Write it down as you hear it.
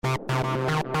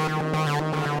Terror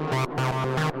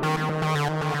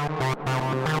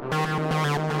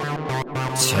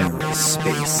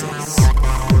Spaces.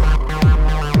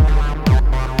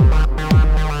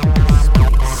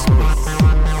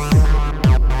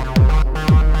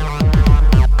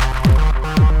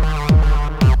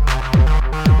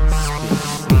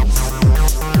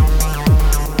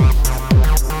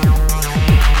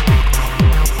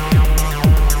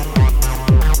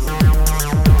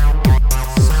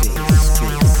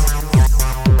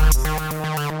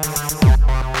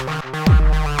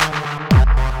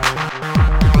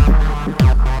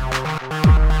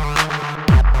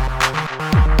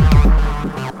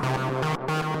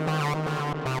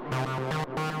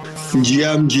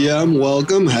 GM,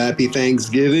 welcome. Happy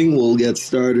Thanksgiving. We'll get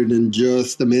started in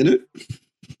just a minute.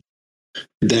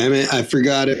 Damn it, I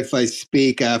forgot if I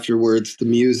speak afterwards, the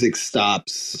music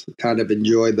stops. Kind of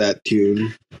enjoyed that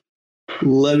tune.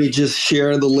 Let me just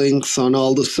share the links on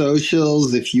all the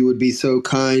socials. If you would be so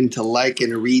kind to like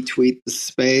and retweet the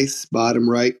space, bottom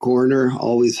right corner,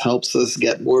 always helps us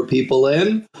get more people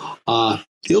in.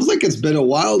 Feels like it's been a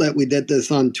while that we did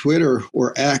this on Twitter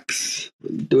or X.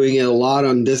 Doing it a lot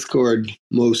on Discord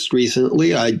most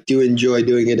recently. I do enjoy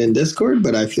doing it in Discord,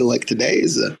 but I feel like today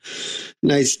is a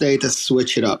nice day to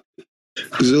switch it up.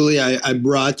 Zuli, I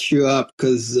brought you up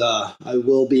because I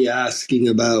will be asking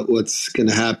about what's going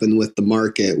to happen with the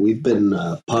market. We've been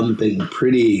pumping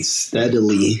pretty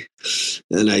steadily,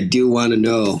 and I do want to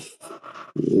know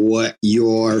what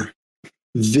your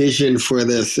vision for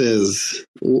this is.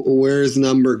 Where's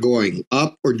number going?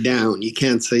 Up or down? You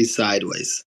can't say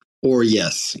sideways or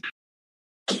yes.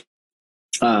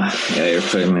 Yeah, you're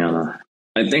putting me on a...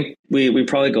 I think we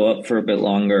probably go up for a bit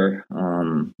longer.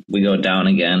 We go down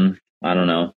again. I don't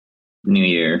know, New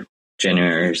Year,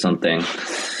 January or something.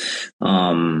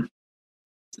 And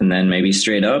then maybe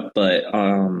straight up, but I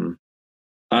don't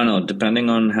know, depending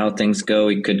on how things go,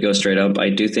 we could go straight up. I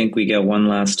do think we get one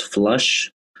last flush.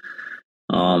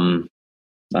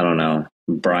 I don't know,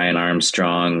 Brian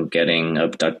Armstrong getting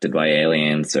abducted by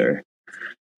aliens, or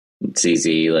it's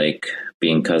easy, like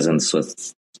being cousins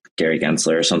with Gary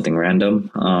Gensler or something random.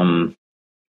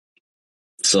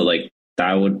 So like,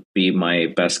 that would be my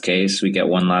best case. We get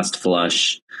one last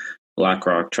flush.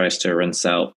 BlackRock tries to rinse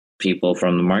out people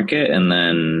from the market. And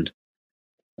then,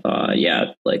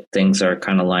 like things are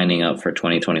kind of lining up for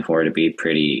 2024 to be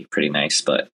pretty nice.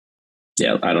 But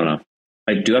yeah, I don't know.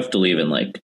 I do have to leave in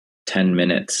like 10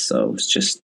 minutes. So I was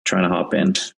just trying to hop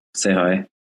in, say hi.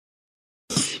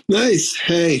 Nice.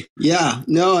 Hey, yeah,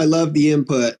 no, I love the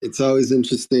input. It's always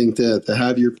interesting to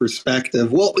have your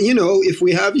perspective. Well, if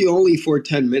we have you only for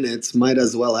 10 minutes, might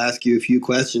as well ask you a few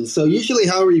questions. So usually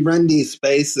how we run these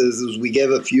spaces is we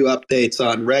give a few updates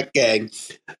on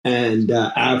Rekt, and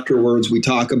afterwards we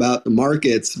talk about the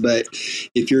markets. But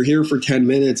if you're here for 10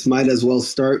 minutes, might as well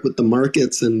start with the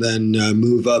markets and then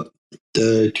move up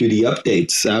to the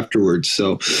updates afterwards.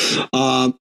 So,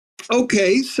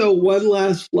 okay, so one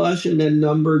last flush and then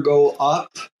number go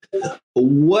up.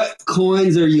 What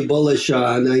coins are you bullish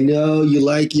on? I know you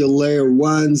like your layer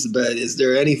ones, but is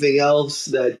there anything else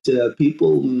that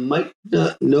people might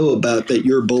not know about that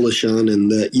you're bullish on and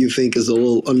that you think is a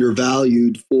little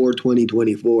undervalued for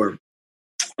 2024?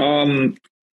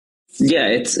 Yeah,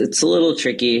 it's a little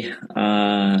tricky.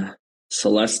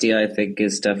 Celestia, I think,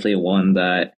 is definitely one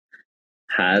that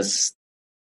has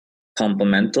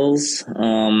fundamentals.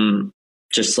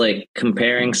 Just like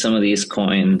comparing some of these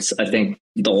coins, I think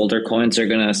the older coins are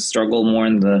going to struggle more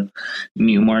in the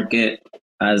new market,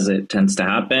 as it tends to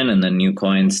happen, and the new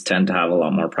coins tend to have a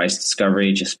lot more price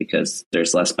discovery just because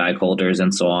there's less bag holders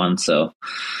and so on. So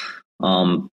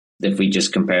if we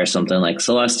just compare something like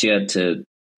Celestia to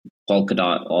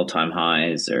Polkadot all-time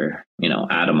highs, or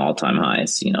Atom all-time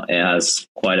highs, it has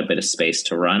quite a bit of space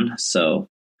to run. So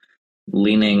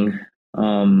leaning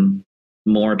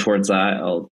more towards that.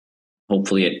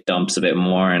 Hopefully it dumps a bit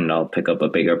more and I'll pick up a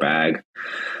bigger bag.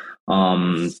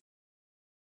 What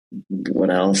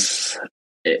else?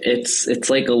 It's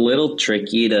like a little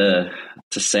tricky to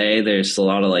say. There's a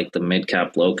lot of like the mid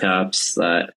cap, low caps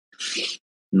that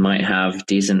might have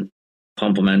decent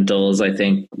fundamentals. I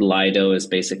think Lido is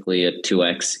basically a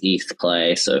 2x ETH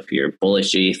play. So if you're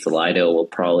bullish ETH, Lido will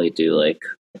probably do like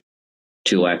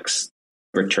 2x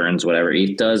returns whatever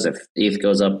ETH does. If ETH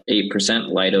goes up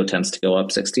 8%, Lido tends to go up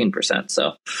 16%.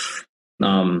 So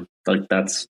like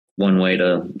that's one way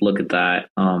to look at that.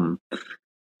 I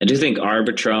do think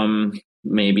Arbitrum,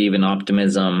 maybe even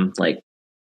Optimism, like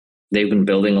they've been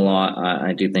building a lot.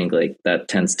 I do think like that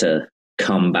tends to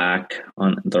come back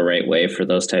on the right way for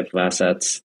those type of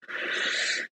assets.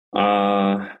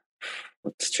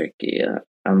 What's tricky?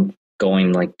 I'm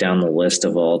going like down the list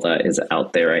of all that is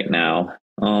out there right now.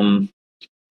 I'm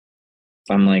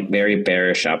like very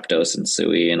bearish Aptos and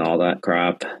Sui and all that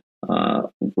crap.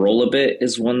 Rollabit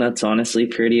is one that's honestly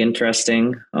pretty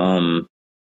interesting.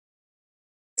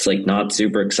 It's like not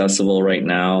super accessible right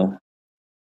now.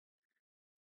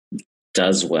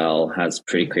 Does well, has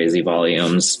pretty crazy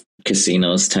volumes.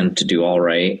 Casinos tend to do all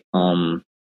right. I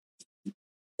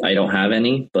don't have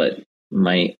any, but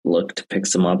might look to pick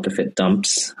some up if it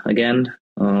dumps again.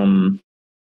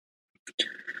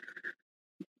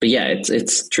 But yeah,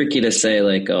 it's tricky to say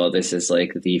like, oh, this is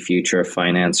like the future of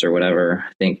finance or whatever.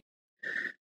 I think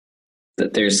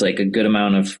that there's like a good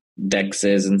amount of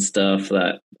dexes and stuff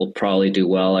that will probably do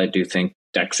well. I do think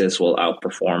dexes will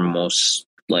outperform most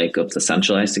like of the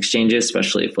centralized exchanges,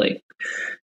 especially if like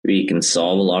we can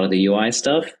solve a lot of the UI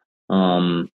stuff.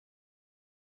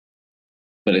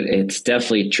 But it's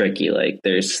definitely tricky. Like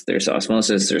there's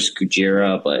Osmosis, there's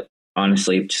Kujira, but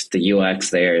honestly, just the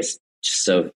UX there is just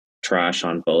so trash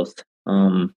on both.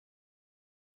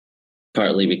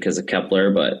 Partly because of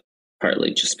Kepler, but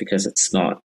partly just because it's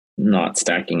not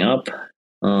stacking up.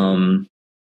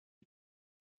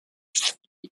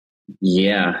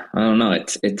 Yeah, I don't know.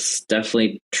 It's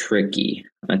definitely tricky.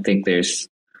 I think there's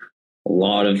a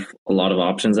lot of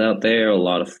options out there, a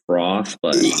lot of froth,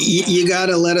 but you got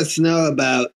to let us know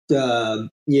about Polygon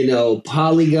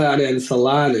and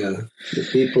Solana, the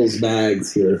people's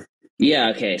bags here. Yeah,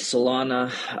 okay,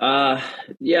 Solana.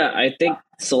 Yeah, I think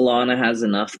Solana has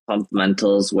enough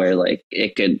fundamentals where like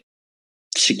it could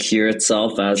secure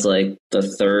itself as like the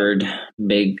third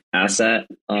big asset.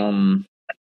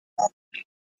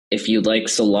 If you like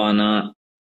Solana,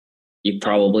 you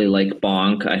probably like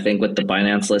Bonk. I think with the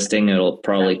Binance listing, it'll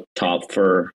probably top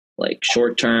for like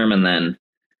short term, and then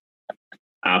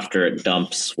after it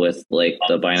dumps with like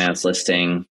the Binance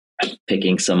listing,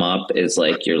 picking some up is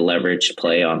like your leverage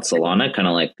play on Solana, kind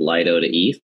of like Lido to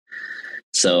ETH.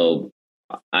 So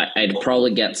I'd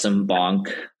probably get some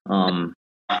Bonk.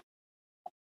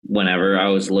 Whenever I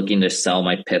was looking to sell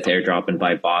my Pith airdrop and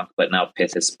buy Bonk, but now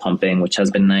Pith is pumping, which has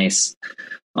been nice.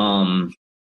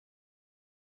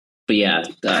 But yeah,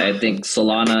 I think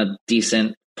Solana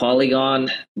decent. Polygon,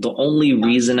 the only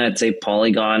reason I'd say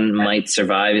Polygon might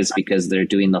survive is because they're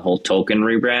doing the whole token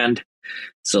rebrand.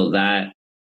 So that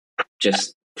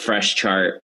just fresh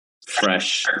chart,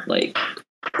 fresh like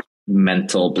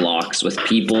mental blocks with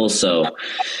people. So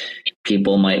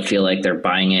people might feel like they're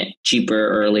buying it cheaper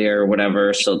earlier or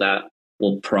whatever. So that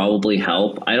will probably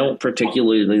help. I don't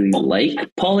particularly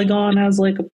like Polygon as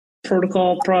like a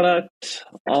protocol product,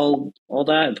 all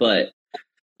that, but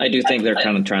I do think they're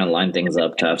kind of trying to line things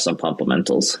up to have some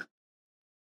fundamentals.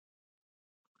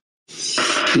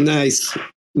 Nice.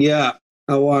 Yeah,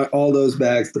 I want all those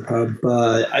bags to pump.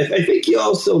 I think you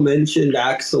also mentioned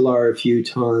Axelar a few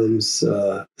times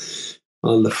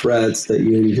on the threads that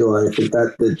you enjoy. I think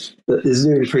that is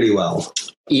doing pretty well.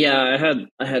 Yeah,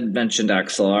 I had mentioned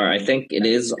Axelar. I think it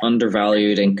is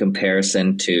undervalued in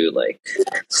comparison to like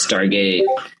Stargate,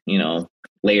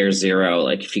 Layer Zero.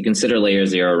 Like if you consider Layer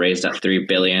Zero raised at 3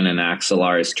 billion and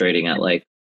Axelar is trading at like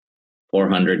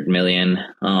 400 million,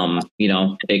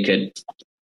 it could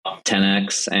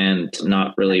 10x and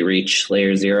not really reach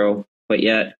Layer Zero quite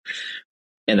yet.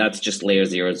 And that's just Layer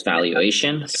Zero's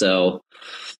valuation. So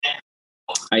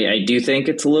I do think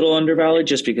it's a little undervalued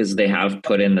just because they have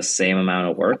put in the same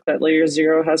amount of work that Layer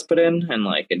Zero has put in. And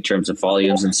like in terms of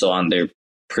volumes and so on, they're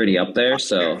pretty up there.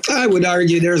 So I would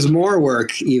argue there's more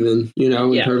work even,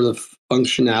 in terms of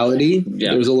functionality.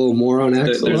 Yeah. There's a little more on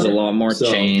Axelar. There's a lot more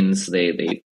chains.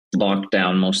 They locked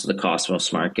down most of the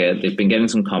Cosmos market. They've been getting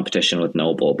some competition with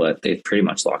Noble, but they've pretty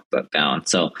much locked that down.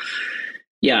 So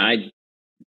yeah,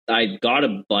 I got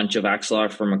a bunch of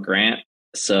Axelar from a grant.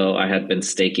 So I had been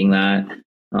staking that.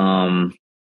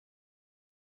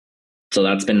 So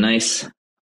that's been nice.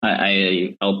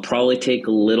 I'll probably take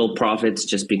little profits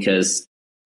just because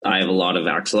I have a lot of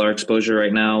Axelar exposure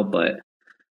right now, but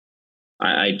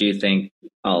I do think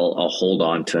I'll hold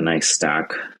on to a nice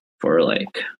stack for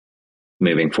like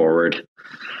moving forward.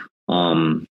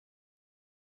 Yeah,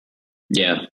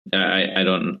 I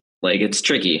don't like, it's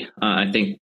tricky. I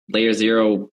think Layer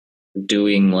Zero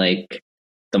doing like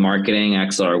the marketing,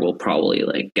 Axelar will probably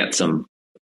like get some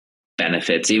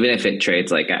benefits, even if it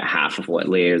trades like at half of what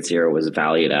Layer Zero was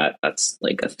valued at. That's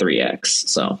like a 3x.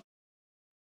 So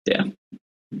yeah.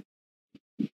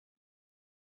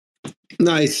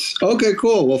 Nice. Okay,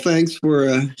 cool. Well, thanks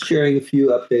for sharing a few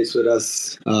updates with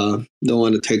us. Don't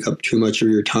want to take up too much of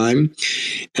your time.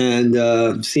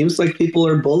 And seems like people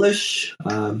are bullish.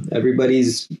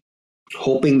 Everybody's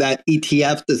hoping that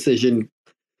ETF decision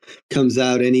comes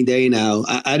out any day now.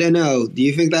 I don't know. Do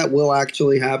you think that will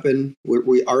actually happen?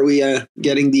 Are we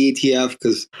getting the ETF?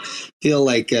 Because I feel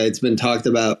like it's been talked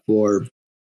about for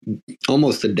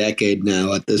almost a decade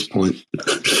now at this point.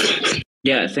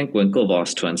 Yeah, I think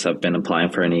Winklevoss twins have been applying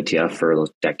for an ETF for a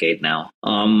decade now.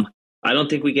 I don't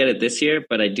think we get it this year,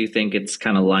 but I do think it's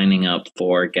kind of lining up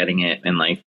for getting it in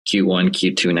like Q1,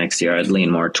 Q2 next year. I'd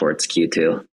lean more towards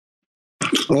Q2.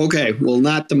 Okay, well,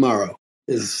 not tomorrow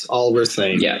is all we're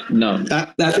saying. Yeah, no.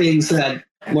 That being said,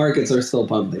 markets are still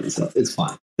pumping, so it's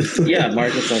fine. Yeah,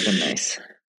 markets have been nice.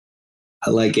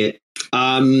 I like it.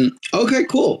 Okay,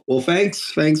 cool. Well,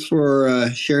 thanks for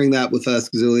sharing that with us,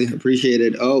 Zuli. Appreciate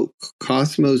it. Oh,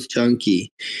 Cosmos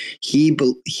Junkie,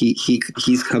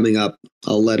 he's coming up.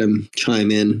 I'll let him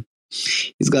chime in.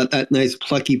 He's got that nice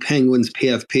plucky Penguins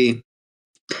PFP.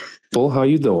 Well, how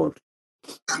you doing?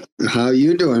 How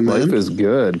you doing, man? Life is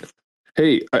good.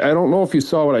 Hey, I don't know if you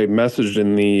saw what I messaged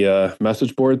in the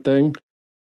message board thing,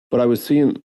 but I was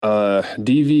seeing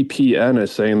DVPN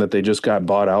is saying that they just got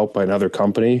bought out by another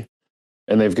company,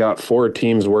 and they've got 4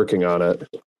 teams working on it.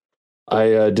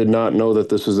 I did not know that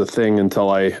this was a thing until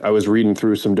I was reading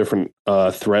through some different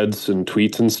threads and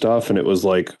tweets and stuff, and it was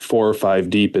like 4 or 5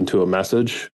 deep into a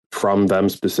message from them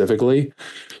specifically.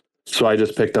 So I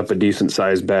just picked up a decent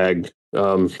sized bag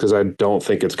because I don't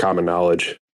think it's common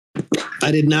knowledge.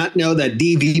 I did not know that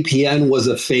DVPN was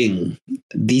a thing.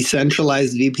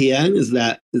 Decentralized VPN, is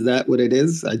that what it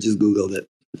is? I just Googled it.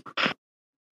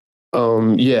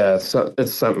 Yeah,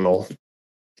 it's Sentinel,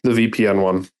 the VPN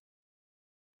one.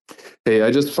 Hey,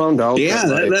 I just found out. Yeah,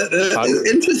 that's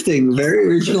interesting. Very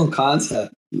original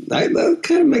concept. That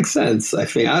kind of makes sense. I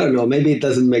think. I don't know. Maybe it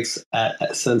doesn't make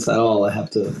sense at all. I have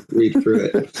to read through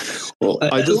it. Well,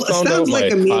 I just found out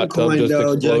like my hot tub just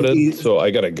exploded, junkie. So I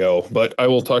gotta go. But I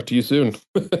will talk to you soon.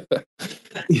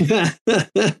 Yeah,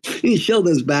 he shilled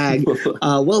his bag.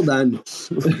 Well done.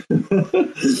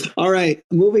 All right,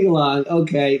 moving along.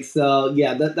 Okay, so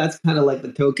yeah, that's kind of like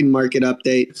the token market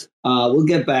update. We'll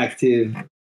get back to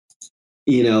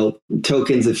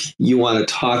tokens if you want to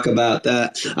talk about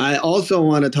that. I also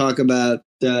want to talk about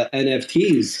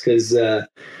NFTs because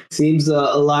seems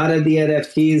a lot of the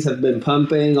NFTs have been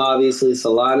pumping. Obviously,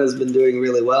 Solana's been doing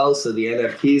really well, so the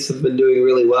NFTs have been doing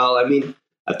really well. I mean,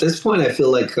 at this point, I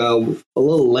feel like a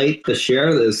little late to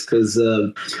share this because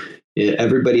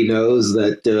everybody knows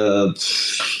that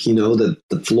that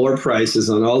the floor prices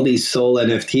on all these Sol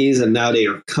NFTs, and now they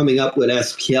are coming up with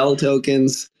SPL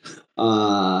tokens.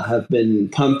 Have been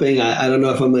pumping. I don't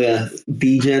know if I'm going to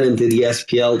degen into the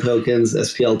SPL tokens,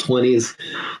 SPL 20s,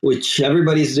 which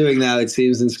everybody's doing now. It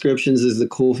seems inscriptions is the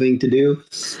cool thing to do.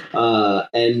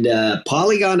 And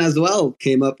Polygon as well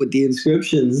came up with the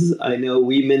inscriptions. I know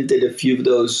we minted a few of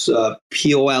those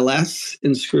POLS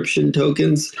inscription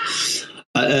tokens.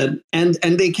 And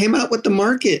they came out with the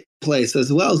marketplace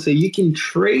as well. So you can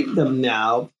trade them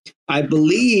now. I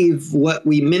believe what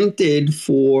we minted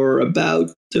for about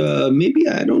maybe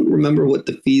I don't remember what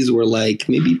the fees were like,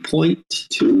 maybe 0.2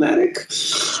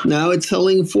 Matic. Now it's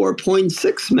selling for 0.6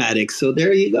 Matic. So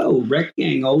there you go. Rekt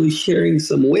Gang always sharing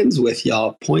some wins with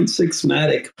y'all. 0.6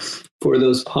 Matic for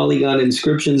those Polygon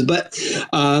inscriptions. But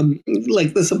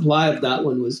like the supply of that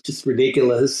one was just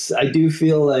ridiculous. I do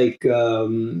feel like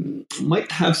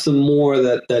might have some more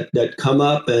that come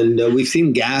up. And we've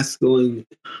seen gas going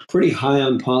pretty high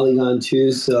on Polygon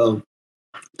too. So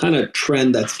kind of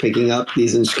trend that's picking up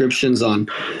these inscriptions on,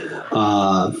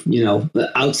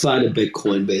 outside of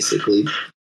Bitcoin, basically.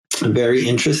 Very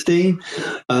interesting.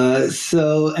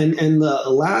 So the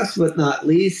last but not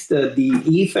least, the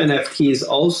ETH NFTs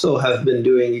also have been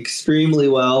doing extremely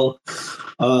well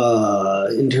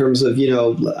in terms of,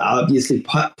 obviously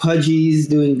Pudgy's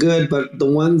doing good, but the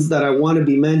ones that I want to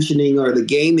be mentioning are the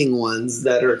gaming ones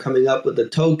that are coming up with the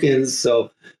tokens.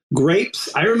 So Grapes,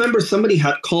 I remember somebody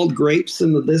had called Grapes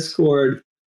in the Discord,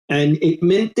 and it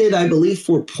minted, I believe,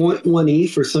 for 0.1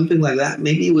 ETH or something like that.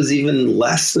 Maybe it was even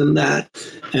less than that.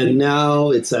 And now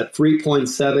it's at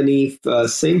 3.7 ETH.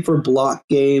 Same for Block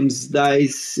Games,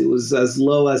 Dice. It was as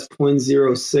low as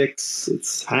 0.06.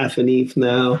 It's half an ETH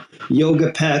now.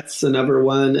 Yoga Pets, another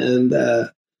one. And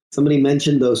somebody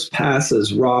mentioned those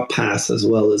passes, Raw Pass as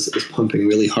well is pumping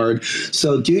really hard.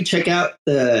 So do check out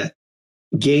the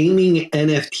gaming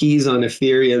NFTs on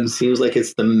Ethereum. Seems like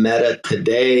it's the meta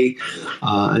today.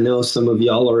 I know some of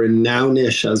y'all are in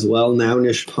Nownish as well,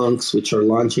 Nownish Punks, which are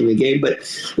launching a game, but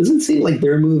it doesn't seem like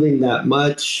they're moving that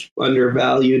much.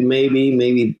 Undervalued,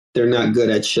 maybe they're not good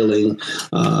at chilling.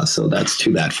 So that's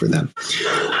too bad for them.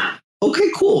 Okay,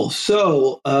 cool.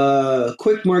 So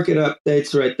quick market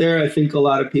updates right there. I think a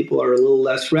lot of people are a little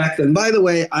less wrecked. And by the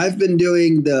way, I've been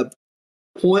doing the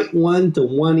 0.1 to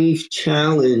 1 ETH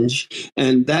challenge.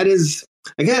 And that is,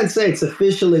 I can't say it's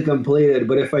officially completed,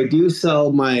 but if I do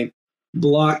sell my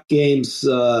block games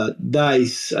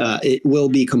dice, it will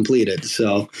be completed.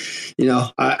 So,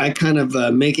 I kind of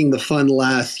making the fun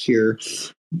last here.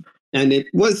 And it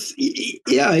was,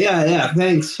 yeah.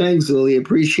 Thanks, Willie.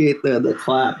 Appreciate the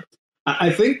clap.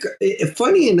 I think,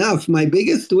 funny enough, my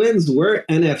biggest wins were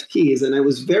NFTs, and I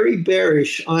was very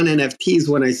bearish on NFTs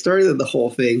when I started the whole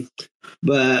thing.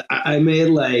 But I made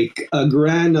like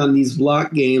 $1,000 on these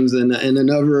block games and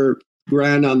another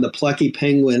grand on the Plucky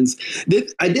Penguins.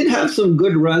 I did have some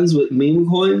good runs with meme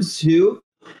coins too,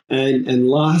 and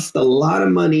lost a lot of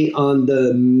money on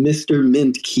the Mr.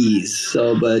 Mint keys.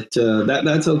 So, but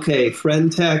that's okay.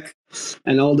 Friend Tech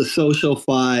and all the social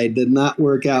fi did not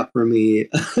work out for me.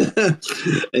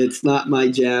 It's not my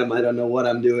jam. I don't know what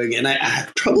I'm doing. And I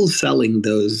have trouble selling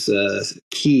those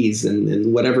keys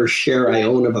and whatever share I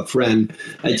own of a friend.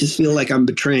 I just feel like I'm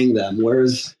betraying them.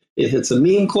 Whereas if it's a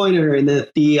meme coin or an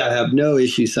NFT, I have no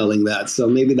issue selling that. So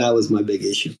maybe that was my big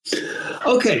issue.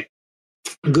 Okay.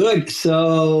 Good.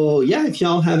 So, yeah, if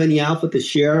y'all have any alpha to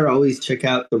share, always check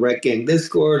out the Rekt Gang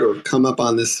Discord or come up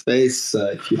on this space.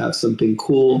 If you have something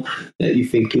cool that you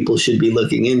think people should be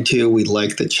looking into, we'd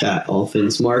like to chat all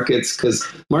things markets because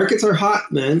markets are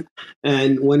hot, man.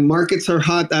 And when markets are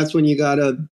hot, that's when you got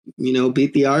to,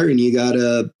 beat the iron. You got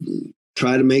to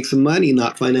try to make some money,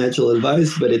 not financial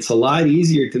advice, but it's a lot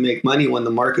easier to make money when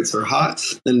the markets are hot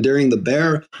than during the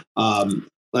bear.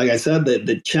 Like I said,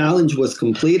 the challenge was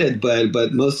completed,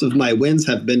 but most of my wins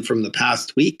have been from the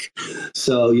past week.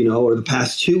 So, or the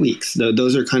past 2 weeks.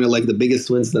 Those are kind of like the biggest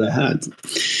wins that I had.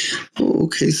 Oh,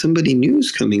 okay, somebody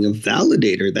new's coming, a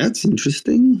validator. That's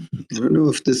interesting. I don't know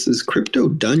if this is Crypto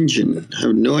Dungeon. I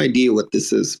have no idea what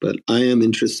this is, but I am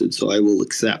interested, so I will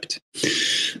accept.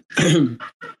 And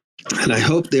I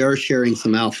hope they are sharing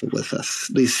some alpha with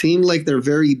us. They seem like they're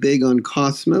very big on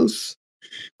Cosmos.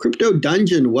 Crypto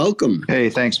Dungeon, welcome. Hey,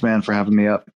 thanks, man, for having me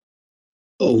up.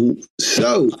 Oh,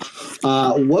 so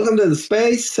welcome to the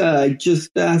space.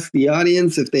 Just ask the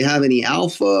audience if they have any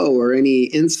alpha or any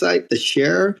insight to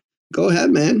share. Go ahead,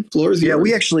 man. Floor is yours. Yeah,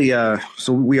 we actually,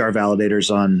 so we are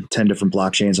validators on 10 different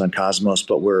blockchains on Cosmos,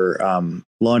 but we're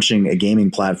launching a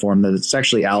gaming platform that's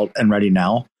actually out and ready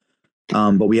now.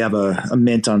 But we have a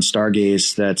mint on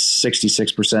Stargaze that's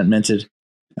 66% minted.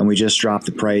 And we just dropped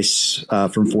the price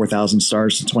from 4,000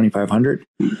 stars to 2,500.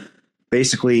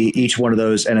 Basically, each one of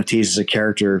those NFTs is a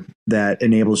character that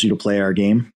enables you to play our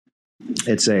game.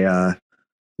 It's a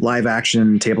live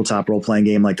action tabletop role playing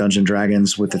game like Dungeons &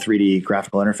 Dragons with a 3D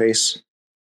graphical interface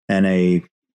and a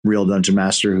real dungeon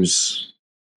master who's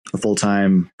a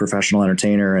full-time professional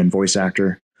entertainer and voice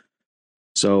actor.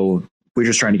 So we're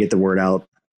just trying to get the word out.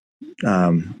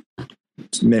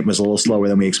 Mint was a little slower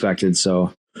than we expected,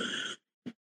 so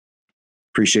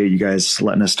appreciate you guys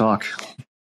letting us talk.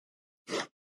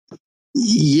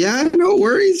 Yeah, no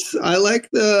worries. I like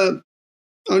the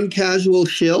uncasual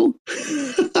chill.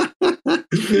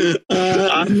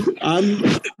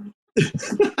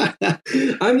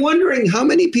 I'm wondering how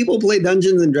many people play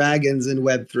Dungeons and Dragons in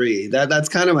Web3. That's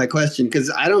kind of my question, because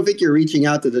I don't think you're reaching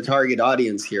out to the target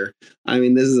audience here. I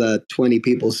mean, this is a 20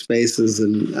 people spaces,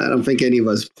 and I don't think any of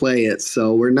us play it,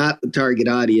 so we're not the target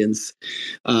audience.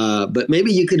 But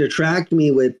maybe you could attract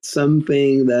me with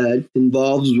something that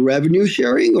involves revenue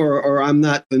sharing, or I'm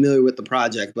not familiar with the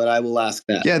project, but I will ask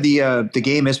that. Yeah, the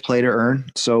game is play to earn,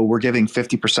 so we're giving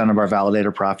 50% of our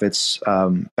validator profits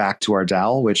back to our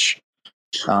DAO, which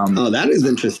that is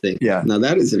interesting. Yeah. Now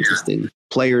that is interesting.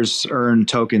 Players earn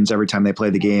tokens every time they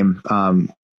play the game.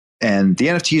 And the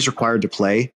NFT is required to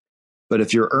play. But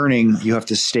if you're earning, you have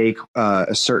to stake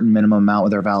a certain minimum amount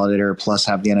with our validator plus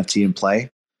have the NFT in play.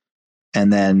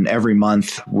 And then every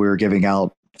month we're giving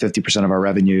out 50% of our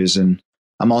revenues. And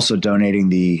I'm also donating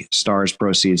the stars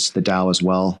proceeds to the DAO as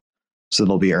well. So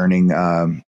they'll be earning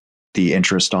the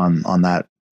interest on that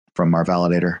from our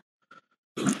validator.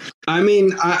 I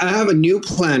mean, I have a new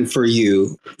plan for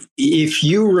you. If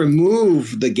you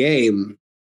remove the game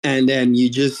and then you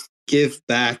just give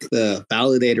back the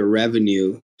validator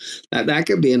revenue, that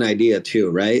could be an idea too,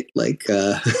 right? Like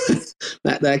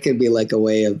that could be like a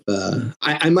way of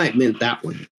I might mint that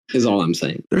one, is all I'm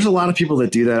saying. There's a lot of people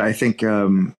that do that. I think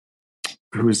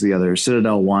who's the other?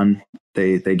 Citadel One.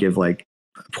 They give like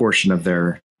a portion of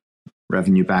their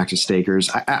revenue back to stakers.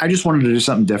 I just wanted to do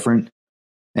something different.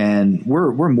 And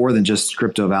we're more than just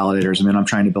crypto validators. I mean, I'm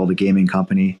trying to build a gaming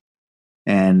company,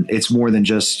 and it's more than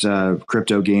just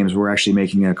crypto games. We're actually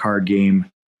making a card game.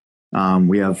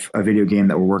 We have a video game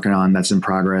that we're working on that's in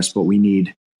progress, but we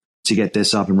need to get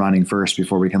this up and running first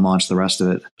before we can launch the rest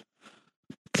of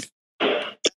it.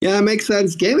 Yeah, it makes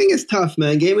sense. Gaming is tough,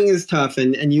 man. Gaming is tough,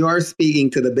 and you are speaking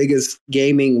to the biggest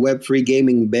gaming Web3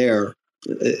 gaming bear,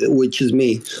 which is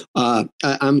me.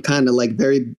 I'm kind of like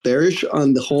very bearish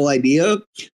on the whole idea,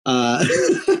 uh,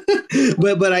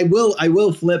 but I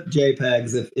will flip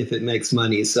JPEGs if it makes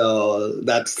money. So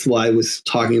that's why I was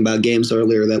talking about games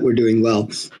earlier that we're doing well.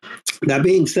 That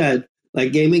being said,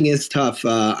 like gaming is tough.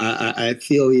 I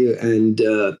feel you, and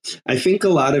I think a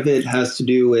lot of it has to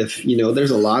do with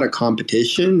there's a lot of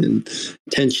competition, and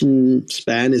attention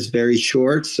span is very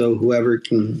short. So whoever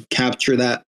can capture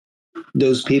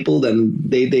those people, then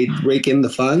they rake in the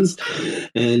funds,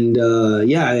 and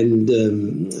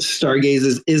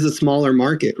Stargaze is a smaller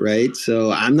market, right?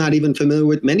 So I'm not even familiar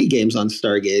with many games on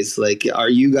Stargaze. Like, are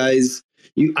you guys?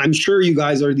 I'm sure you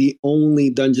guys are the only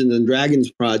Dungeons and Dragons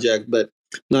project, but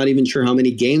not even sure how many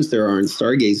games there are in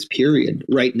Stargaze, period,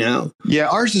 right now. Yeah,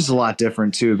 ours is a lot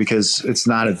different too because it's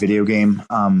not a video game.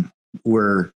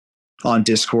 We're on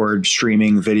Discord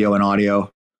streaming video and audio,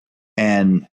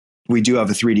 and we do have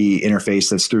a 3D interface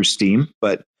that's through Steam,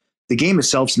 but the game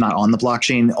itself is not on the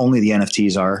blockchain. Only the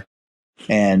NFTs are,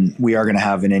 and we are going to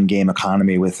have an in-game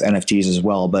economy with NFTs as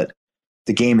well, but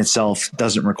the game itself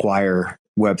doesn't require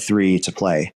Web3 to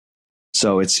play.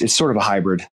 So it's sort of a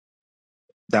hybrid.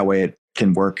 That way it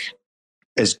can work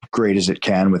as great as it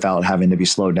can without having to be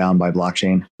slowed down by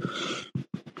blockchain.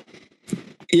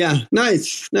 Yeah,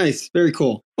 nice. Very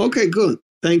cool. Okay, good.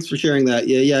 Thanks for sharing that.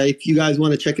 Yeah. If you guys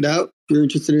want to check it out, if you're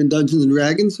interested in Dungeons and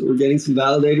Dragons, we're getting some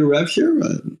validator rev share.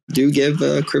 Do give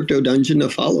Crypto Dungeon a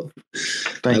follow.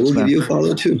 Thanks, I will man. give you a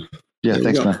follow too. Yeah,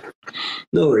 thanks, man.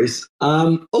 No worries.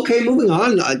 Okay, moving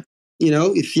on.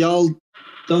 If y'all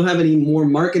don't have any more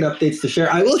market updates to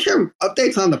share, I will share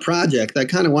updates on the project. I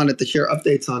kind of wanted to share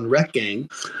updates on Rekt Gang.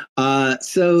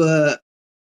 So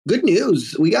good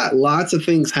news. We got lots of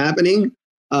things happening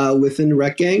within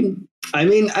Rekt Gang. I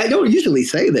mean, I don't usually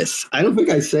say this. I don't think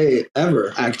I say it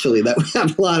ever, actually, that we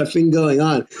have a lot of things going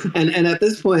on. And at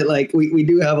this point, like, we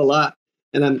do have a lot.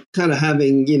 And I'm kind of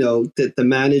having, to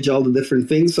manage all the different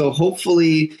things. So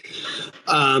hopefully,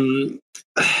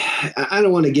 I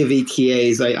don't want to give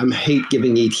ETAs. I hate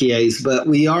giving ETAs, but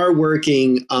we are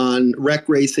working on Rekt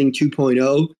Racing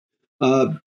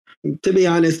 2.0. To be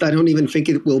honest, I don't even think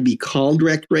it will be called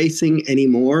Rekt Racing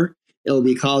anymore. It'll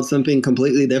be called something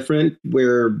completely different,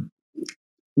 where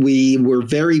we were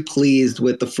very pleased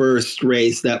with the first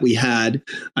race that we had.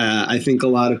 I think a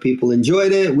lot of people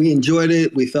enjoyed it. We enjoyed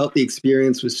it. We felt the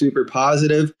experience was super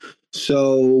positive.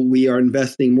 So we are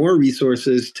investing more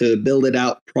resources to build it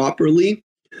out properly,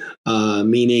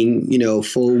 meaning,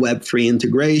 full Web3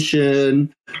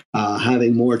 integration,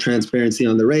 having more transparency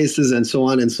on the races, and so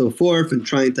on and so forth, and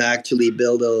trying to actually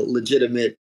build a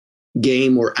legitimate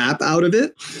game or app out of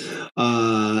it.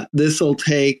 This will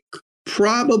take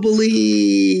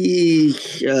probably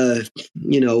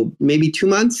maybe 2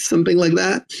 months, something like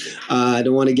that. I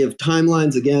don't want to give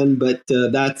timelines again, but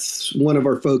that's one of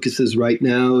our focuses right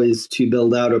now, is to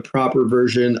build out a proper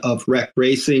version of Rekt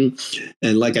Racing.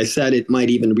 And like I said, it might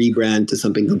even rebrand to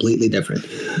something completely different.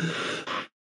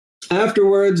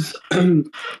 Afterwards,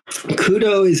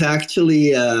 Kudo is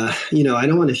actually, I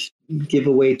don't want to give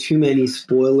away too many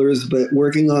spoilers, but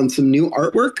working on some new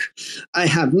artwork. I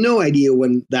have no idea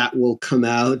when that will come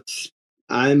out.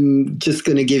 I'm just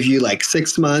going to give you like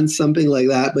 6 months, something like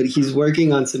that. But he's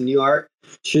working on some new art.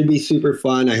 Should be super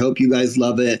fun. I hope you guys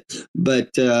love it. But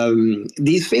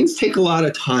these things take a lot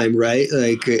of time, right?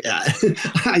 Like,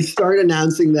 I start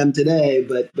announcing them today,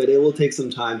 but it will take some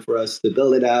time for us to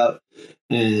build it out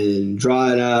and draw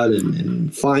it out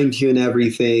and fine tune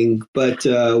everything. But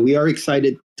we are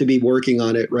excited to be working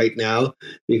on it right now,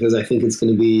 because I think it's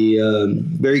going to be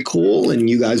very cool and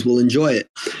you guys will enjoy it.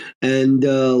 And,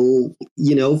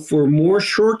 for more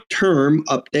short-term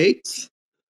updates,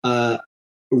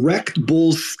 Rekt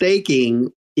Bull staking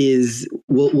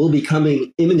will be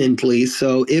coming imminently.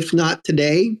 So if not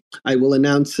today, I will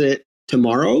announce it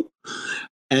tomorrow.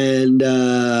 And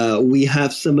we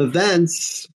have some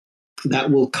events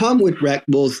that will come with Rekt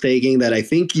Bull staking that I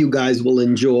think you guys will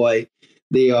enjoy.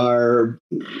 They are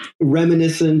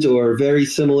reminiscent or very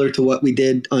similar to what we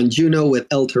did on Juno with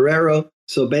El Torero.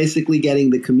 So basically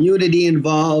getting the community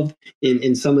involved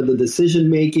in some of the decision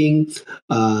making.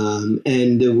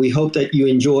 And we hope that you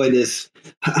enjoy this.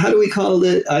 How do we call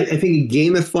it? I think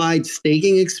gamified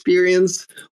staking experience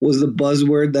was the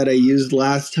buzzword that I used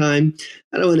last time.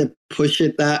 I don't want to push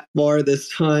it that far this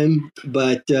time,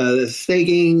 but the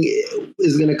staking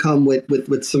is going to come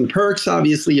with some perks.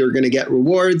 Obviously, you're going to get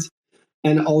rewards.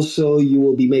 And also, you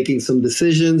will be making some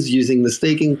decisions using the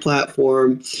staking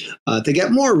platform to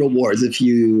get more rewards if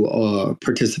you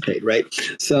participate, right?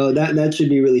 So that should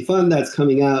be really fun. That's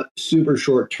coming out super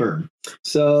short term.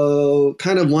 So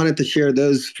kind of wanted to share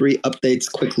those 3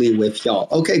 updates quickly with y'all.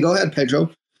 Okay, go ahead,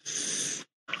 Pedro.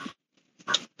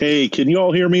 Hey, can you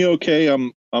all hear me okay?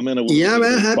 I'm in a little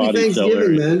man. Happy spotty cell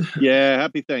Thanksgiving, area. man. Yeah,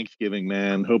 happy Thanksgiving,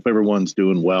 man. Hope everyone's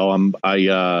doing well.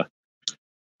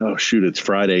 Oh shoot, it's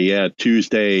Friday. Yeah,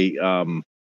 Tuesday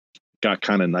got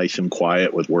kind of nice and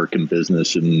quiet with work and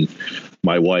business, and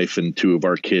my wife and 2 of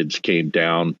our kids came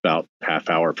down about half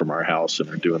hour from our house and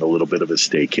are doing a little bit of a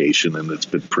staycation, and it's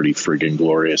been pretty friggin'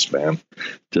 glorious, man.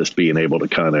 Just being able to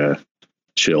kind of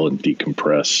chill and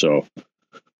decompress. So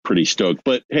pretty stoked.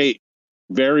 But hey,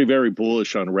 very, very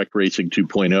bullish on Rekt Racing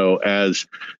 2.0 as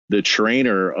the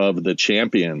trainer of the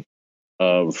champion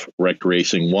of Rekt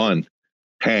Racing 1,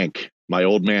 Hank, my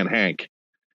old man Hank.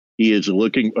 He is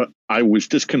looking. I was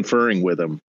just conferring with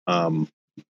him out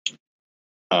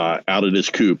at his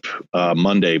coop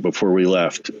Monday before we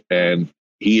left, and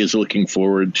he is looking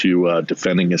forward to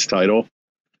defending his title.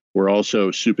 We're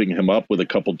also souping him up with a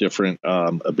couple different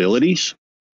abilities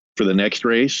for the next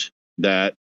race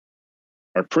that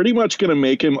are pretty much going to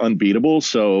make him unbeatable.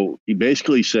 So he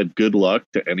basically said good luck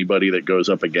to anybody that goes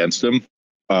up against him.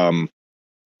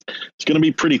 It's going to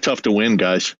be pretty tough to win,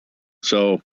 guys.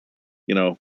 So,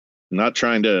 I'm not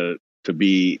trying to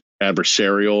be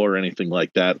adversarial or anything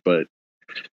like that, but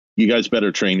you guys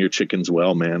better train your chickens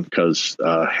well, man, because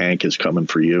Hank is coming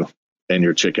for you and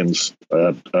your chickens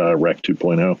Rekt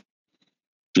 2.0.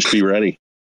 Just be ready.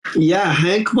 Yeah,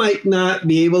 Hank might not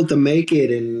be able to make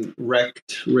it in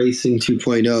Rekt Racing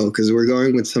 2.0 because we're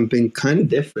going with something kind of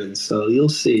different. So you'll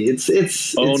see.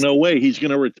 It's no way. He's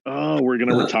gonna. We're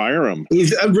gonna retire him.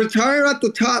 He's retire at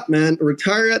the top, man.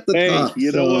 Retire at the top.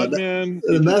 You know what, man?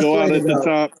 The best go way out to at the go.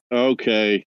 top.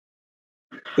 Okay.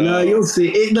 No, you'll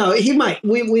see. No, he might.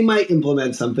 We might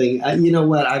implement something. You know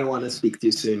what? I don't want to speak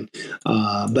too soon,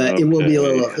 but it will be a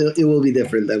little. It will be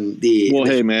different than the. Well,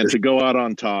 hey, man, to go out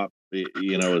on top,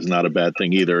 is not a bad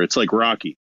thing either. It's like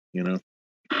Rocky,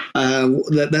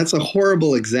 That's a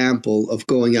horrible example of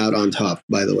going out on top,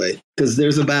 by the way, because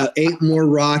there's about 8 more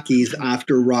Rockies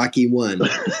after Rocky 1,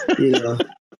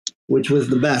 which was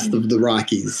the best of the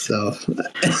Rockies. So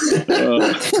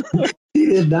he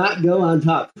did not go on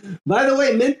top. By the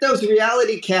way, mint those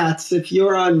reality cats if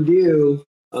you're on view.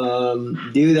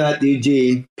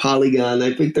 Do.dg Polygon.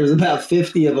 I think there's about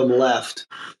 50 of them left.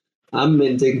 I'm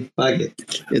minting. Fuck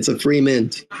it. It's a free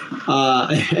mint.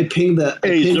 I pinged the.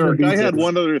 Hey, Zerk, I had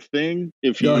one other thing.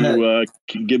 If you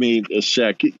can give me a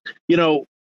sec. We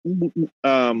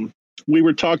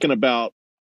were talking about,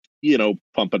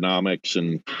 pumponomics,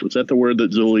 and was that the word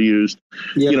that Zula used?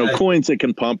 Yeah. Coins that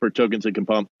can pump or tokens that can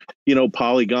pump.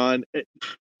 Polygon.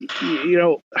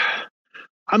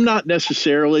 I'm not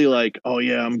necessarily like, oh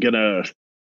yeah, I'm gonna,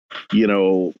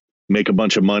 make a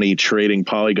bunch of money trading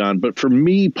Polygon. But for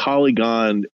me,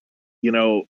 Polygon,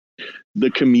 the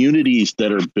communities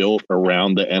that are built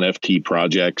around the NFT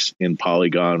projects in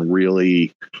Polygon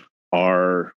really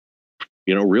are,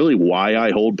 really why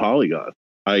I hold Polygon.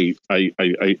 I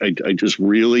just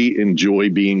really enjoy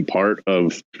being part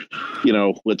of,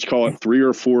 let's call it 3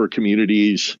 or 4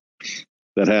 communities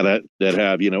that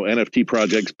have NFT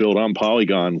projects built on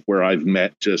Polygon, where I've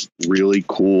met just really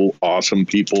cool, awesome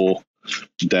people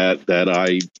that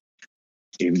I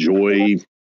enjoy,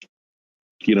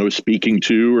 speaking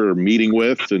to or meeting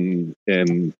with and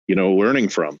learning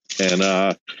from.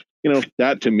 And,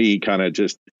 that to me kind of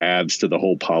just adds to the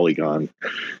whole Polygon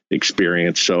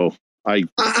experience. So I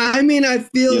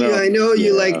feel you. I know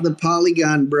you like the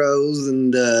Polygon bros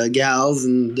and gals,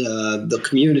 and the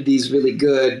community's really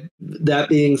good. That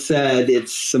being said,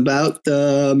 it's about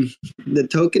the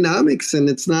tokenomics, and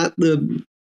it's not the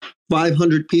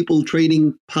 500 people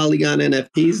trading Polygon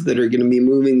NFTs that are going to be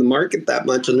moving the market that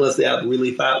much unless they have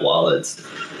really fat wallets.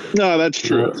 No, that's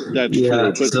true. That's true.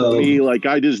 But for me,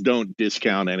 I just don't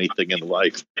discount anything in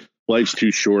life. Life's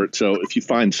too short. So if you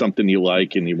find something you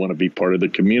like and you want to be part of the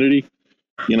community,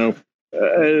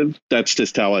 that's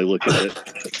just how I look at it.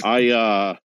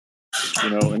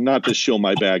 And not to shill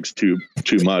my bags too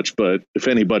much, but if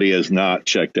anybody has not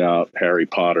checked out Harry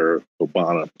Potter,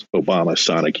 Obama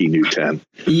Sonic E-New 10,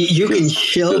 you can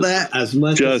shill that as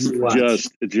much as you want.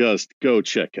 Just go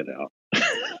check it out.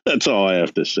 That's all I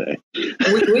have to say.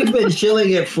 We've been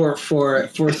chilling it for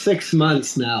 6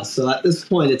 months now, so at this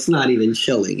point, it's not even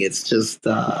chilling. It's just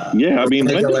when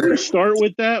did we start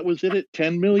with that? Was it at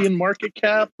 10 million market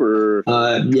cap or?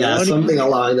 Something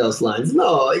along those lines.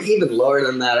 No, even lower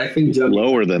than that. I think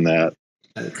lower than that.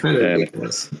 Kind of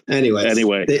ridiculous.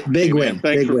 Anyway, big win.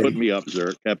 Thanks big for win. putting me up,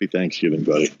 Zerk. Happy Thanksgiving,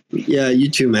 buddy. Yeah, you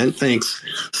too, man. Thanks.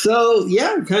 So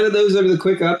yeah, kind of those are the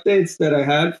quick updates that I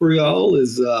had for y'all.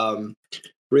 Is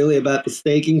really about the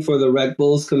staking for the Rekt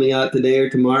Bulls coming out today or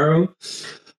tomorrow.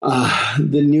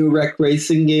 The new Rekt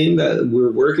racing game that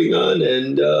we're working on,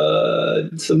 and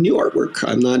some new artwork.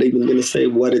 I'm not even going to say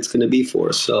what it's going to be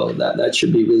for, so that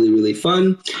should be really, really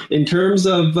fun. In terms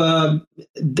of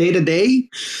day-to-day,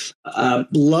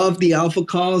 love the alpha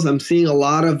calls. I'm seeing a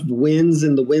lot of wins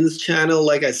in the wins channel.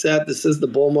 Like I said, this is the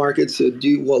bull market, so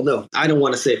no, I don't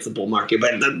want to say it's the bull market,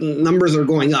 but the numbers are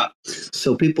going up.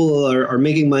 So people are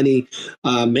making money.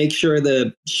 Make sure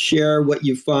to share what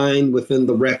you find within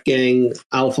the Rekt Gang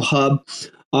Alpha Hub.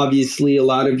 Obviously, a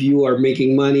lot of you are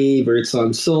making money, whether it's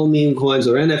on Soul meme coins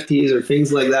or NFTs or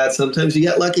things like that. Sometimes you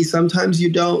get lucky, sometimes you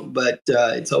don't, but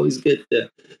it's always good to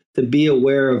be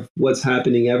aware of what's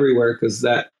happening everywhere, because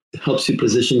that helps you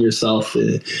position yourself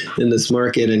in this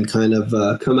market and kind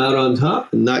of come out on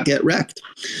top and not get wrecked.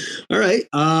 All right.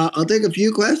 I'll take a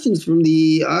few questions from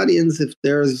the audience if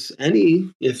there's any.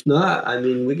 If not, I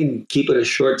mean, we can keep it a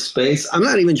short space. I'm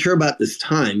not even sure about this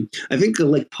time. I think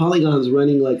like Polygon's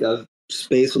running like a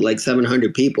space with like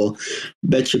 700 people.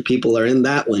 Bet you people are in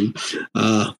that one.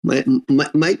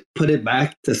 Might put it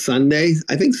back to Sunday.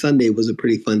 I think Sunday was a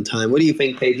pretty fun time. What do you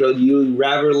think, Pedro? Do you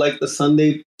rather like the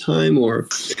Sunday time or?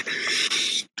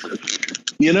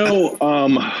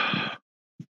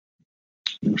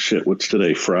 Shit, what's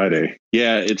today? Friday.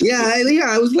 Yeah,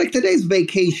 I was like, today's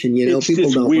vacation. People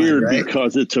it's don't weird mind, right?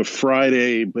 because it's a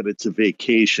Friday, but it's a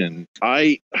vacation.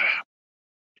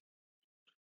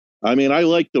 I mean, I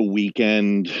like the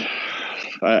weekend.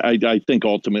 I think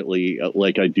ultimately,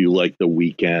 like, I do like the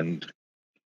weekend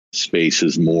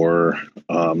spaces more.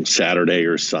 Saturday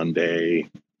or Sunday,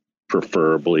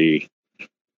 preferably.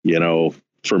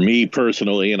 For me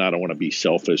personally, and I don't want to be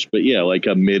selfish, but yeah, like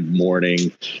a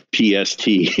mid-morning PST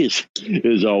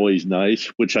is always nice,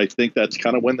 which I think that's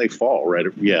kind of when they fall, right?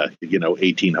 Yeah,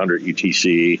 1800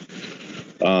 UTC.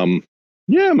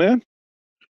 Yeah, man.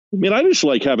 I mean, I just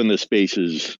like having the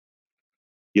spaces,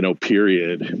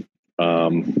 period.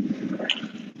 And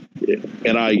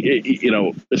I,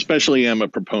 especially am a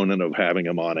proponent of having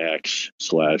them on X//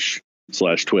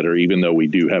 Twitter, even though we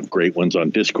do have great ones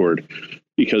on Discord,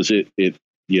 because it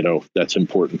that's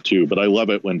important too. But I love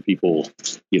it when people,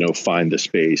 find the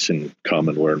space and come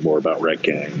and learn more about Rekt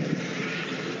Gang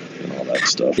and all that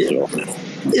stuff. So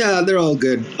yeah, they're all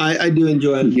good. I do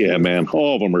enjoy it. Yeah, man,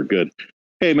 all of them are good.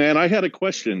 Hey, man, I had a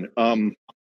question.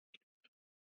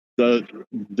 The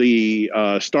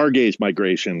Stargaze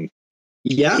migration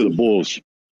to the Bulls.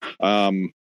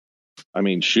 I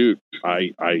mean, shoot,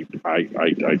 I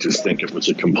just think it was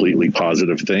a completely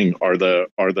positive thing. Are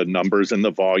the numbers and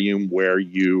the volume where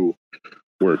you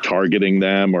were targeting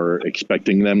them or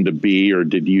expecting them to be, or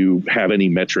did you have any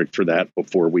metric for that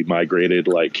before we migrated?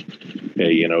 Like,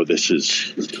 hey, this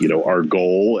is, our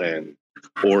goal,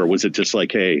 or was it just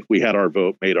like, hey, we had our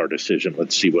vote, made our decision,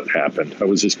 let's see what happened? I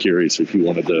was just curious if you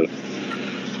wanted to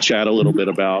chat a little bit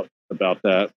about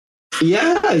that.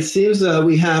 Yeah, it seems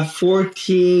we have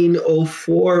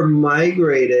 1404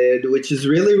 migrated, which is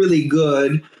really, really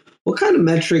good. What kind of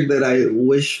metric that I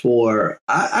wish for?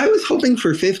 I was hoping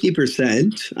for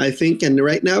 50%, I think, and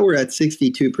right now we're at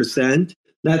 62%.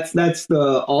 That's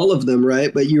the all of them,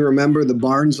 right? But you remember the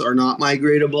barns are not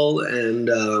migratable, and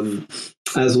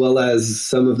as well as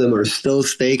some of them are still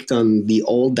staked on the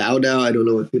old DAO. I don't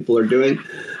know what people are doing,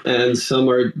 and some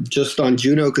are just on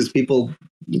Juno because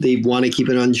they want to keep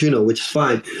it on Juno, which is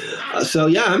fine. So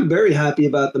yeah, I'm very happy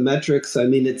about the metrics. I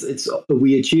mean, it's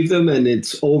we achieved them, and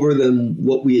it's over than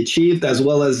what we achieved, as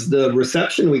well as the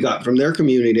reception we got from their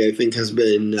community. I think has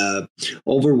been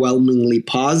overwhelmingly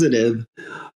positive.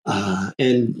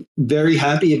 And very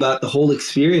happy about the whole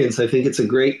experience. I think it's a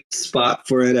great spot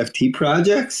for NFT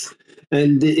projects,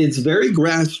 and it's very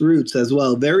grassroots as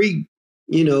well. Very,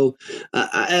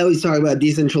 I always talk about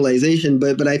decentralization,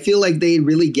 but I feel like they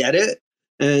really get it,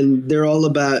 and they're all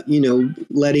about,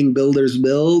 letting builders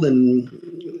build and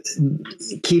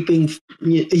keeping,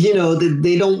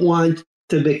 they don't want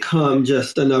to become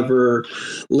just another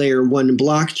layer one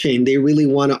blockchain. They really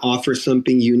want to offer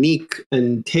something unique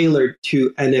and tailored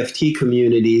to NFT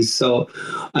communities. So,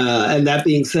 and that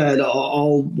being said,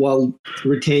 all while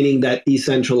retaining that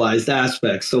decentralized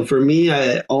aspect. So for me,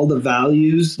 all the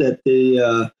values that they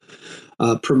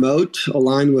promote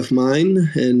align with mine,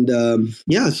 and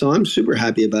so I'm super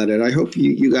happy about it. I hope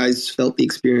you guys felt the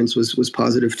experience was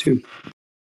positive too.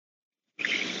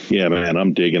 Yeah, man,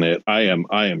 I'm digging it. I am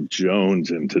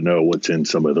jonesing to know what's in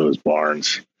some of those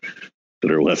barns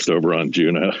that are left over on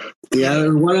Juno. Yeah,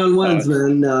 one-on-ones,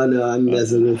 man. No, I'm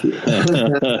messing with you.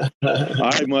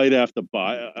 I might have to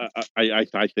buy.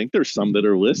 I think there's some that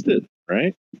are listed,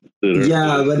 right?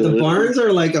 Yeah, but the barns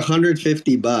are like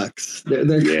 $150. They're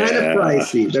kind of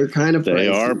pricey. They're kind of pricey. They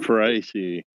are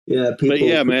pricey. Yeah, people. But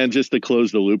yeah, man, just to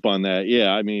close the loop on that,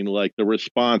 yeah, I mean, like the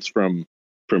response from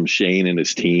Shane and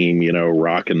his team, you know,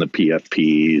 rocking the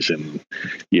PFPs and,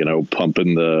 you know,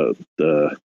 pumping the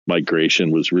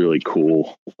migration was really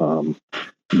cool.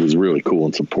 It was really cool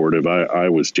and supportive. I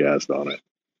was jazzed on it.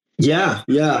 Yeah,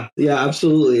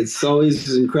 absolutely. It's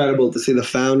always incredible to see the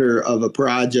founder of a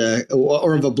project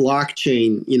or of a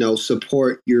blockchain, you know,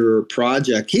 support your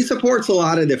project. He supports a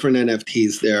lot of different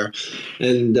NFTs there.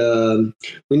 And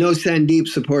we know Sandeep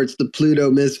supports the Pluto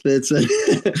Misfits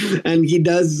and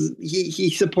he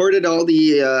supported all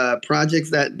the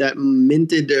projects that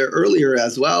minted earlier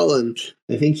as well. And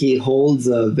I think he holds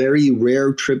a very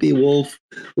rare Trippy Wolf,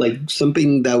 like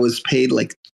something that was paid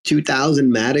like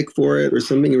 2,000 Matic for it or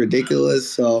something ridiculous.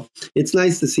 So it's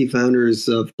nice to see founders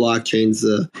of blockchains,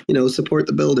 you know, support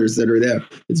the builders that are there.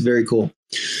 It's very cool.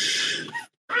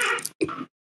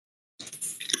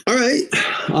 All right.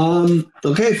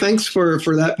 Okay. Thanks for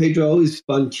that, Pedro. Always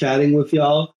fun chatting with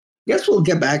y'all. I guess we'll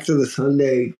get back to the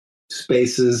Sunday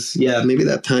spaces. Yeah, maybe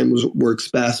that time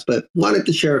works best, but wanted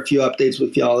to share a few updates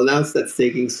with y'all. Announce that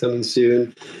staking's coming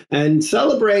soon and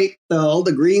celebrate all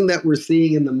the green that we're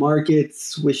seeing in the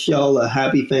markets. Wish y'all a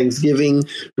happy Thanksgiving.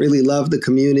 Really love the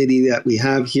community that we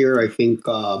have here. I think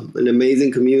an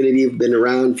amazing community. We've been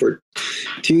around for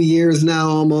 2 years now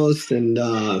almost,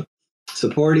 and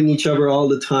supporting each other all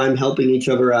the time, helping each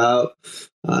other out,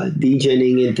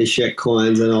 degening into shit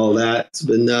coins and all that. It's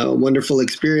been a wonderful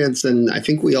experience, and I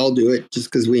think we all do it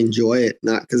just because we enjoy it,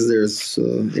 not because there's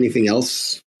anything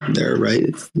else there, right?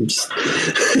 It's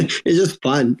just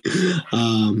fun.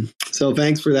 So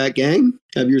thanks for that, gang.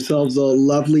 Have yourselves a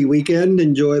lovely weekend.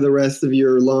 Enjoy the rest of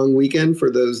your long weekend for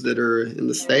those that are in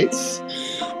the States.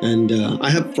 And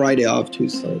I have Friday off too,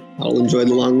 so I'll enjoy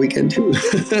the long weekend too.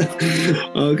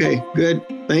 Okay, good.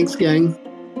 Thanks, gang.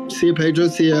 See you, Pedro.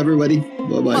 See you, everybody.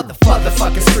 Bye-bye.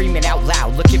 Motherfuckers screaming out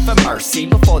loud, looking for mercy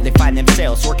before they find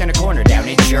themselves working a corner down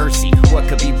in Jersey. What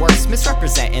could be worse?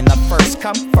 Misrepresenting the first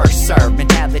come, first serve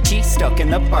mentality stuck in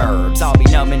the burbs. I'll be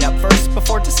numbing up first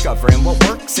before discovering what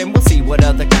works, and we'll see what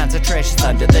other kinds of trash is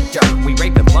under the dirt. We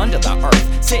rape and plunder the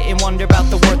earth, sit and wonder about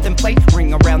the worth and play,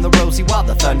 ring around the rosy while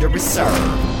the thunder is served.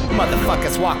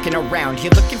 Motherfuckers walking around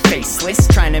here looking faceless,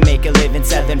 trying to make a living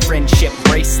selling friendship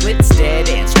bracelets. Dead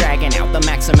ends dragging out the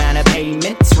max amount of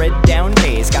payments. Red down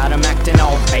days got them acting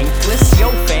all bankless. Yo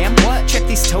fam, what? Check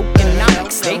these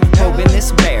tokenomics. They probing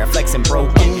this bear, flexing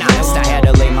broken honest. I had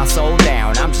to lay my soul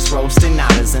down, I'm just roasting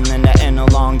otters. And then to end a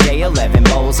long day, 11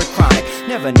 bowls of chronic.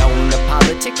 Never known to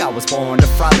politic, I was born to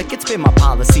frolic. It's been my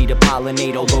policy to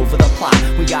pollinate all over the plot.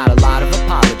 We got a lot of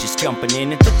apologists jumping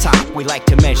in at the top. We like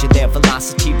to measure their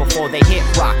velocity before they hit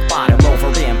rock bottom. Over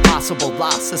impossible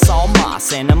loss, it's all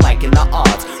moss, and I'm liking the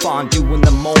odds. Fondue in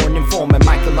the morning, forming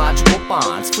mycological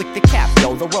bonds. Flick the cap,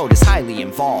 yo, the road is highly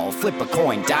involved. Flip a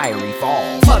coin, diary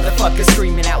falls. Motherfuckers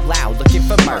screaming out loud, looking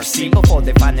for mercy before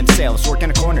they find themselves working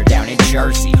a corner down in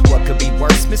Jersey. What could be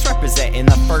worse? Misrepresenting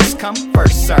the first come,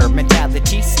 first serve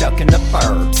mentality stuck in the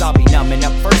burbs. I'll be numbing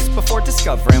up first before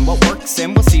discovering what works,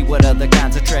 and we'll see what other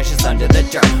kinds of trash is under the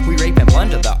dirt. We rape and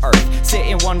plunder the earth, sit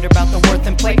and wonder about the worth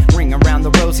and play, ring around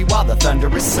the rosy while the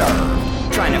thunder is served.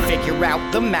 Trying to figure out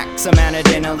the max amount of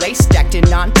dinner lace, stacked in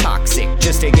non-toxic,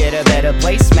 just to get a better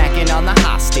place. Smacking on the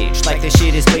hostage, like the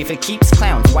shit is play for keeps.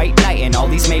 Clowns, white knight, and all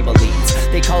these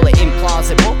Maybellines. They call it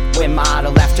implausible, when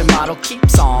model after model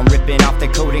keeps on ripping off the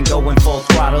coat and going full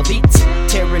throttle beats.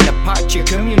 Tearing apart your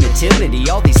community,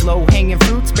 all these low-hanging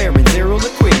fruits bearing zero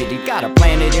liquidity. Got a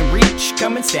planet in reach,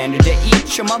 coming standard to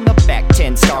each. I'm on the back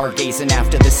 10, stargazing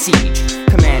after the siege.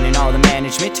 Commanding all the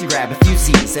management to grab a few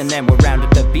Z's, and then we'll round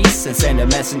up the beasts and send a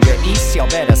messenger east. Y'all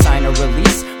better sign a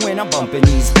release when I'm bumping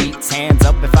these beats. Hands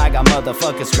up if I got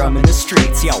motherfuckers drumming the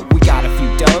streets. Yo, we got a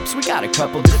few dubs, we got a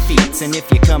couple defeats, and if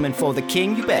you're coming for the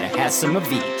king, you better have some of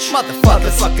each.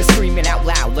 Motherfuckers screaming out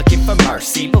loud, looking for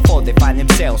mercy before they find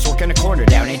themselves working a corner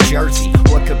down in Jersey.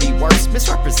 What could be worse?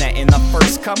 Misrepresenting the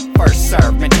first come, first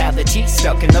serve mentality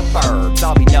stuck in the burbs.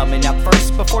 I'll be numbing up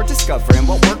first before discovering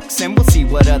what works, and we'll see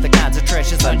what other kinds of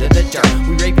trash is under the dirt.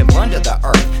 We rape and plunder the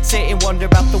earth, sit and wonder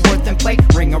about the worth and play,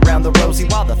 ring around the rosy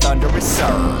while the thunder is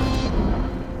served.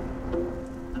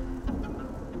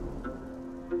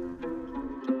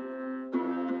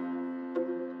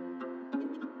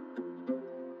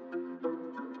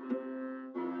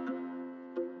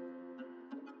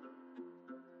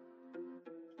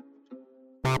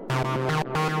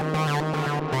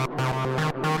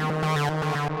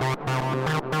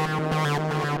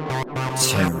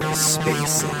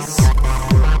 spaces.